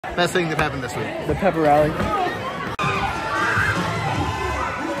Best thing that happened this week. The pepper rally.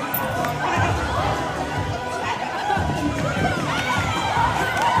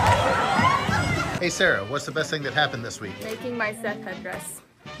 Hey Sarah, what's the best thing that happened this week? Making my Seth headdress.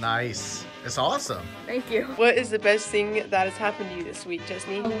 Nice. It's awesome. Thank you. What is the best thing that has happened to you this week,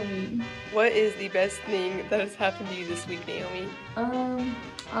 Chesney? What is the best thing that has happened to you this week, Naomi?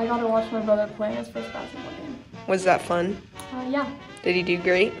 I got to watch my brother play his first basketball game. Was that fun? Yeah. Did he do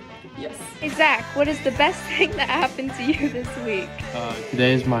great? Yes. Hey Zach, what is the best thing that happened to you this week?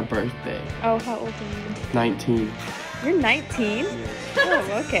 Today is my birthday. Oh, how old are you? 19. You're 19?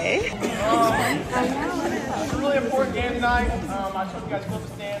 Oh, okay. It's a really important game tonight. I told you guys to go to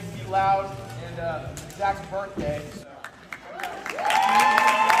the stands, be loud, and Zach's birthday. So.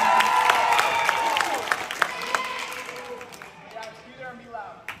 Be there and be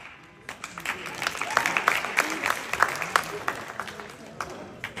loud.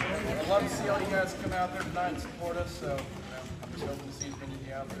 I'd love to see all you guys come out there tonight and support us. So I'm just hoping to see as many of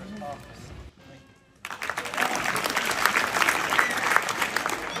you out there as possible.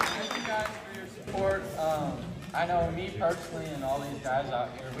 Support. I know me personally and all these guys out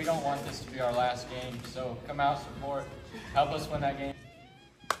here, we don't want this to be our last game, so come out, support, help us win that game.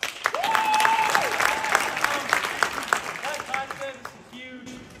 Like I said,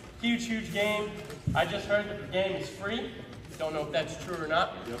 it's a huge game. I just heard that the game is free. Don't know if that's true or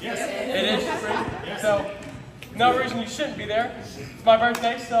not. Yes, it is free. So, no reason you shouldn't be there. It's my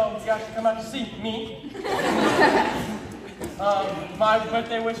birthday, so you guys should come out to see me. My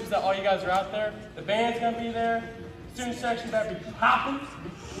birthday wish is that all you guys are out there. The band's gonna be there. Student section better be popping.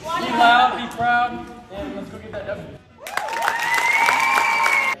 Be loud, be proud, and let's go get that W.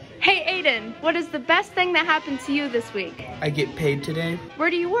 Hey Aiden, what is the best thing that happened to you this week? I get paid today. Where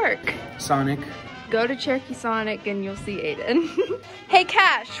do you work? Sonic. Go to Cherokee Sonic and you'll see Aiden. Hey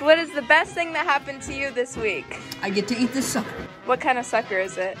Cash, what is the best thing that happened to you this week? I get to eat this sucker. What kind of sucker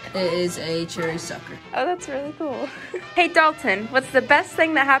is it? It is a cherry sucker. Oh, that's really cool. Hey Dalton, what's the best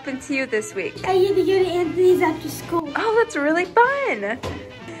thing that happened to you this week? I get to go to Anthony's after school. Oh, that's really fun.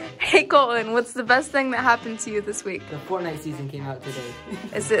 Hey Colton, what's the best thing that happened to you this week? The Fortnite season came out today.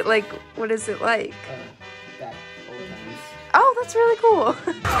 Is it like, what is it like? Back old times. Oh, that's really cool.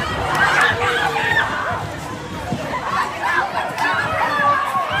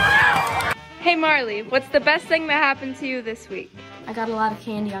 Hey Marley, what's the best thing that happened to you this week? I got a lot of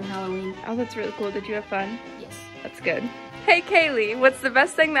candy on Halloween. Oh, that's really cool. Did you have fun? Yes. That's good. Hey Kaylee, what's the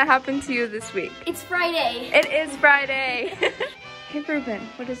best thing that happened to you this week? It's Friday. It is Friday. Hey Ruben,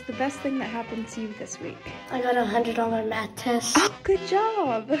 what is the best thing that happened to you this week? I got a $100 math test. Oh, good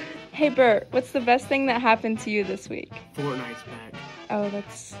job. Hey Bert, what's the best thing that happened to you this week? Fortnite's back. Oh,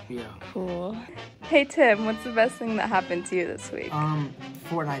 that's Yeah. cool. Hey Tim, what's the best thing that happened to you this week?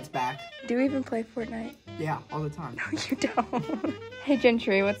 Fortnite's back. Do you even play Fortnite? Yeah, all the time. No, you don't. Hey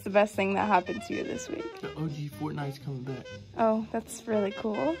Gentry, what's the best thing that happened to you this week? The OG Fortnite's coming back. Oh, that's really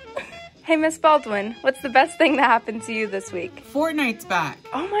cool. Hey Miss Baldwin, what's the best thing that happened to you this week? Fortnite's back.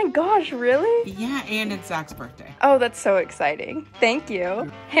 Oh my gosh, really? Yeah, and it's Zach's birthday. Oh, that's so exciting. Thank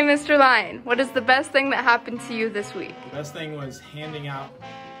you. Hey Mr. Lion, what is the best thing that happened to you this week? The best thing was handing out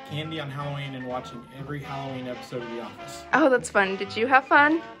candy on Halloween and watching every Halloween episode of The Office. Oh, that's fun. Did you have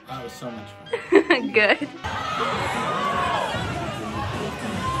fun? That was so much fun. Good.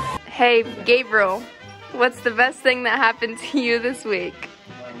 Hey Gabriel, what's the best thing that happened to you this week?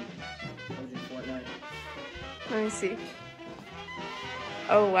 Let me see.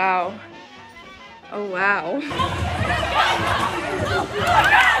 Oh wow. Oh wow.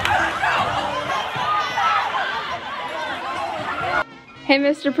 Hey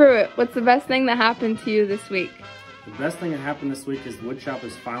Mr. Pruitt, what's the best thing that happened to you this week? The best thing that happened this week is the wood shop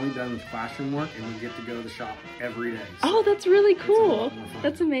is finally done with classroom work and we get to go to the shop every day. So Oh, that's really a cool. lot more fun.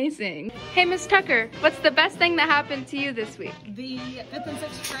 That's amazing. Hey Miss Tucker, what's the best thing that happened to you this week? The 5th and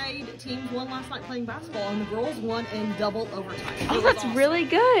 6th grade teams won last night playing basketball, and the girls won in double overtime. Oh, It was that's awesome. really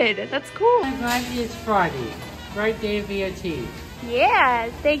good. That's cool. I'm glad it's Friday. Right day of VOT. Yeah,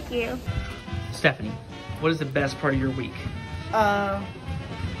 thank you. Stephanie, what is the best part of your week?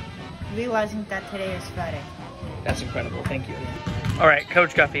 Realizing that today is Friday. That's incredible. Thank you. All right,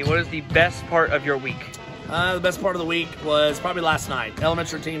 Coach Guffey, what is the best part of your week? The best part of the week was probably last night.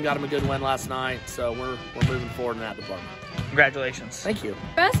 Elementary team got them a good win last night, so we're moving forward in that department. Congratulations. Thank you.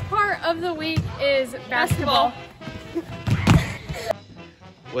 Best part of the week is basketball.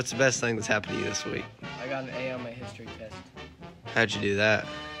 What's the best thing that's happened to you this week? I got an A on my history test. How'd you do that?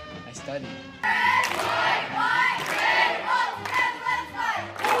 I studied.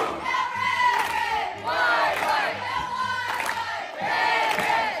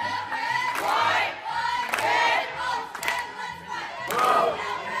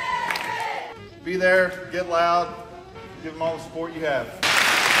 be there, get loud, give them all the support you have.